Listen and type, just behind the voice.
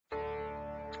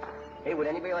Hey, would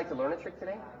anybody like to learn a trick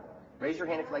today? Raise your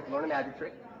hand if you'd like to learn a magic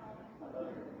trick.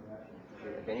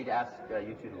 If I need to ask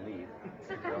you two to leave,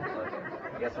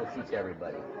 I guess we'll teach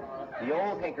everybody. The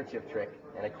old handkerchief trick,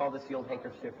 and I call this the old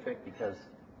handkerchief trick because,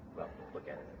 well, look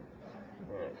at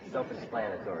it.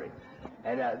 Self-explanatory.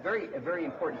 And a very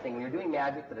important thing, when you're doing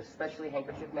magic, but especially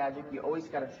handkerchief magic, you always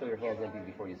got to show your hands empty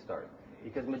before you start.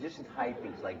 Because magicians hide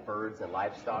things like birds and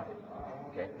livestock.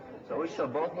 Okay? So always show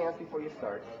both hands before you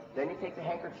start. Then you take the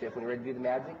handkerchief when you're ready to do the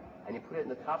magic, and you put it in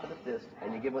the top of the fist,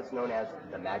 and you give what's known as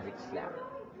the magic snap.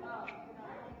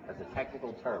 That's a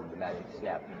technical term, the magic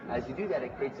snap. As you do that,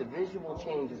 it creates a visual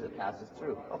change as it passes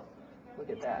through. Oh, look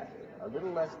at that. A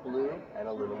little less blue and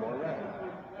a little more red.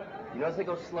 You notice I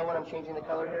go slow when I'm changing the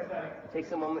color here? It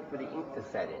takes a moment for the ink to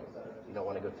set in. You don't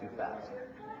want to go too fast.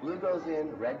 Blue goes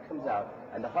in, red comes out,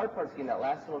 and the hard part is getting that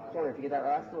last little corner. If you get that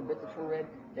last little bit to turn red,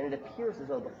 then it appears as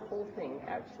though the whole thing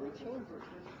actually changes.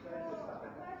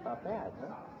 Not bad,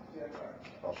 huh?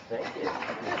 Well, thank you.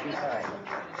 That's your time.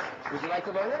 Would you like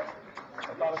to learn it?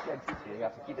 I promise you I'd teach you. You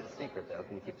have to keep it a secret, though.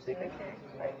 Can you keep it a secret?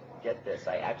 Right. Get this.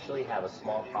 I actually have a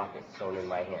small pocket sewn in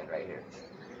my hand right here.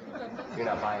 You're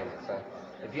not buying this, huh?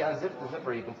 If you unzip the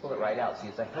zipper, you can pull it right out. So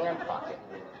it's a hand pocket.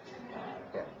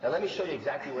 Yeah. Now let me show you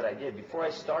exactly what I did. Before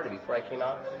I came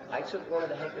out, I took one of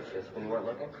the handkerchiefs when you weren't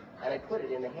looking, and I put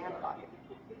it in the hand pocket.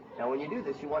 Now when you do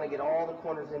this, you want to get all the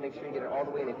corners in, make sure you get it all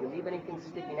the way in. If you leave anything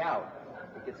sticking out,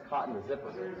 it gets caught in the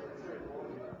zipper.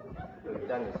 I've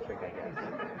done this trick, I guess.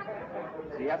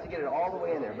 So you have to get it all the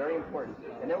way in there, very important.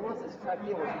 And then once it's tucked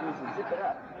in, what you do is you zip it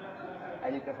up,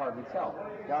 and you can hardly tell.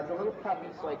 Now it's a little puffy,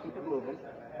 so I keep it moving.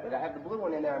 But I have the blue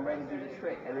one in there, I'm ready to do the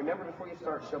trick. And remember, before you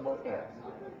start, show both hands.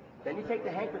 Then you take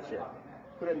the handkerchief,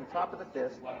 put it in the top of the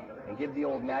fist, and give the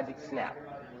old magic snap.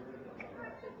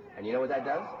 And you know what that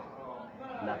does?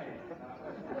 Nothing.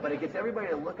 But it gets everybody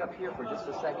to look up here for just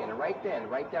a second. And right then,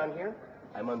 right down here,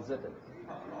 I'm unzipping.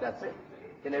 That's it.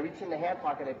 Then I reach in the hand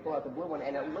pocket, I pull out the blue one,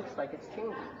 and it looks like it's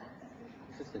changing.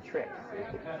 It's just a trick.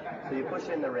 So you push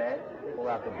in the red, pull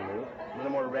out the blue. A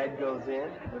little more red goes in,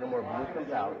 a little more blue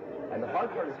comes out. And the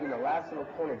hard part is getting the last little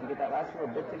corner. If you get that last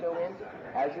little bit to go in,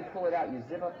 as you pull it out, you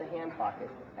zip up the hand pocket,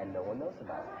 and no one knows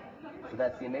about it. So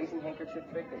that's the amazing handkerchief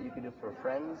trick that you can do for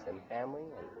friends and family,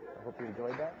 and I hope you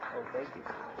enjoyed that. Oh, thank you.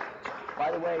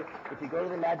 By the way, if you go to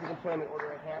the Magic Employment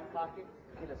order a hand pocket,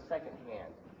 get a second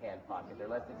hand pocket. They're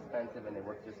less expensive, and they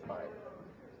work just fine.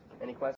 Any questions?